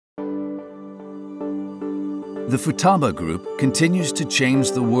The Futaba Group continues to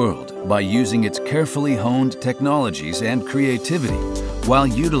change the world by using its carefully honed technologies and creativity while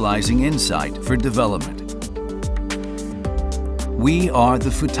utilizing insight for development. We are the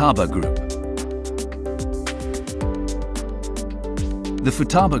Futaba Group. The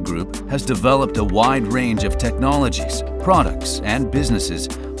Futaba Group has developed a wide range of technologies, products, and businesses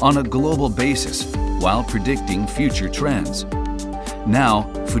on a global basis while predicting future trends.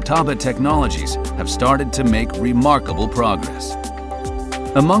 Now, Futaba technologies have started to make remarkable progress.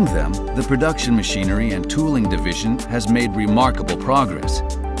 Among them, the production machinery and tooling division has made remarkable progress.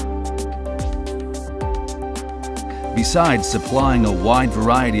 Besides supplying a wide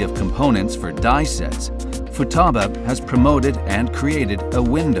variety of components for die sets, Futaba has promoted and created a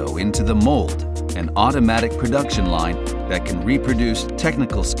window into the mold, an automatic production line that can reproduce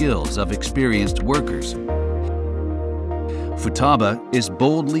technical skills of experienced workers. Futaba is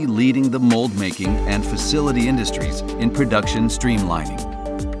boldly leading the mold making and facility industries in production streamlining.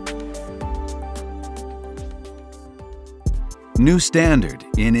 New standard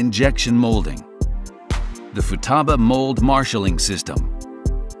in injection molding. The Futaba Mold Marshalling System.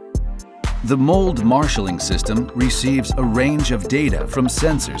 The mold marshalling system receives a range of data from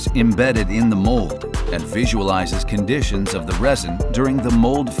sensors embedded in the mold and visualizes conditions of the resin during the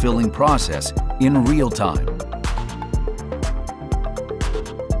mold filling process in real time.「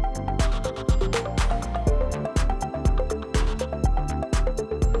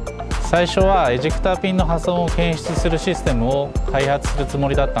最初はエジェクターピンの破損を検出するシステムを開発するつも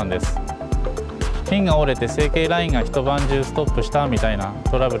りだったんです。ピンが折れて成形ラインが一晩中ストップしたみたいな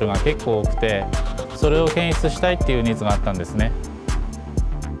トラブルが結構多くて、それを検出したいっていうニーズがあったんですね。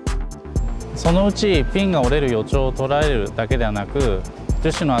そのうちピンが折れる予兆を捉えるだけではなく、樹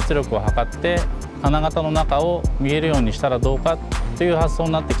脂の圧力を測って金型の中を見えるようにしたらどうかという発想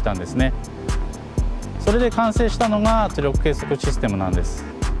になってきたんですね。それで完成したのが圧力計測システムなんです。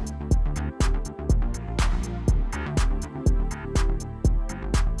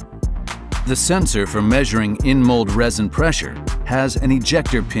The sensor for measuring in-mold resin pressure has an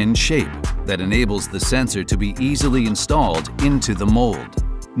ejector pin shape that enables the sensor to be easily installed into the mold.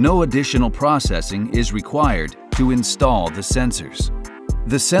 No additional processing is required to install the sensors.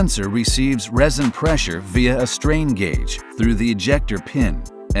 The sensor receives resin pressure via a strain gauge through the ejector pin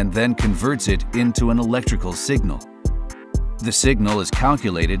and then converts it into an electrical signal. The signal is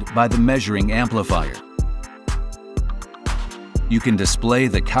calculated by the measuring amplifier. You can display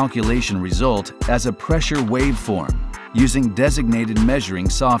the calculation result as a pressure waveform using designated measuring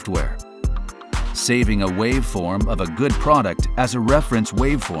software. Saving a waveform of a good product as a reference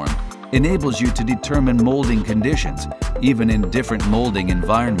waveform enables you to determine molding conditions, even in different molding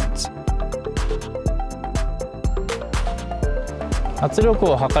environments. 圧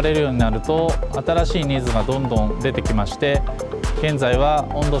力を測れるようになると新しいニーズがどんどん出てきまして、現在は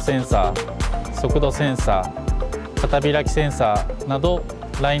温度センサー、速度センサー、片開きセンサーなど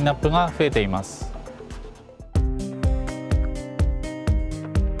ラインナップが増えています。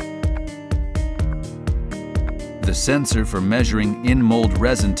The sensor for measuring in-mold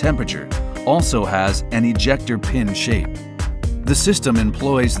resin temperature also has an ejector pin shape. The system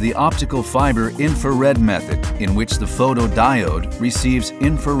employs the optical fiber infrared method in which the photodiode receives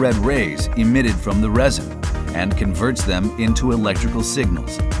infrared rays emitted from the resin and converts them into electrical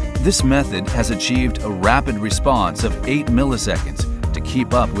signals. This method has achieved a rapid response of 8 milliseconds to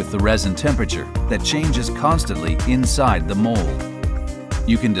keep up with the resin temperature that changes constantly inside the mold.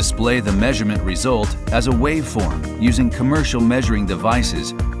 You can display the measurement result as a waveform using commercial measuring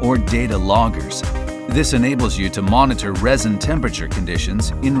devices or data loggers. This enables you to monitor resin temperature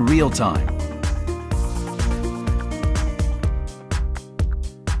conditions in real time.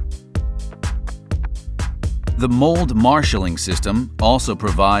 The mold marshalling system also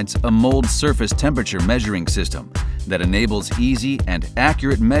provides a mold surface temperature measuring system that enables easy and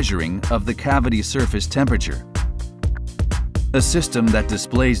accurate measuring of the cavity surface temperature. A system that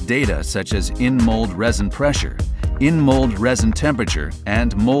displays data such as in-mold resin pressure, in-mold resin temperature,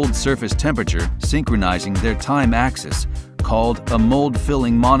 and mold surface temperature synchronizing their time axis, called a mold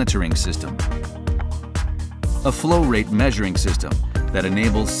filling monitoring system. A flow rate measuring system that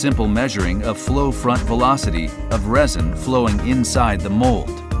enables simple measuring of flow front velocity of resin flowing inside the mold.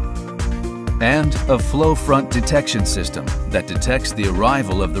 And a flow front detection system that detects the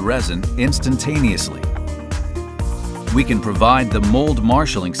arrival of the resin instantaneously. We can provide the mold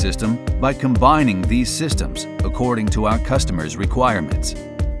marshalling system by combining these systems according to our customers' requirements.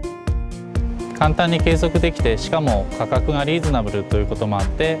 簡単に計測できて、しかも価格がリーズナブルということもあっ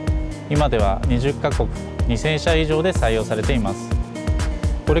て、今では20カ国2000社以上で採用されています。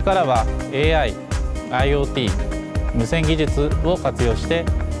これからは AI、IoT、無線技術を活用して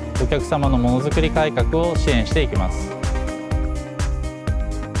お客様のものづくり改革を支援していきます。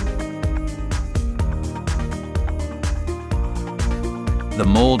The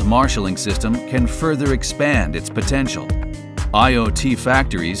mold marshalling system can further expand its potential. IoT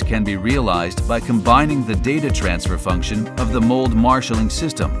factories can be realized by combining the data transfer function of the mold marshalling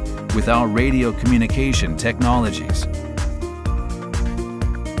system with our radio communication technologies.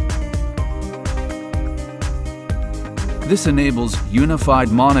 This enables unified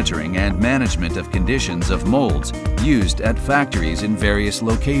monitoring and management of conditions of molds used at factories in various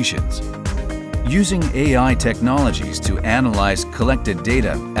locations. Using AI technologies to analyze collected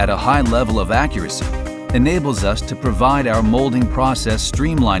data at a high level of accuracy enables us to provide our molding process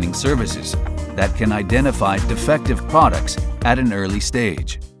streamlining services that can identify defective products at an early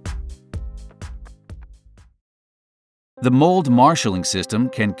stage. The mold marshalling system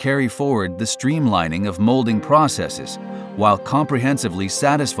can carry forward the streamlining of molding processes while comprehensively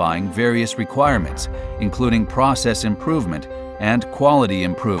satisfying various requirements, including process improvement and quality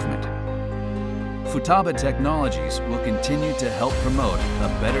improvement. Futaba technologies will continue to help promote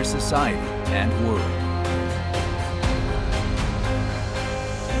a better society and world.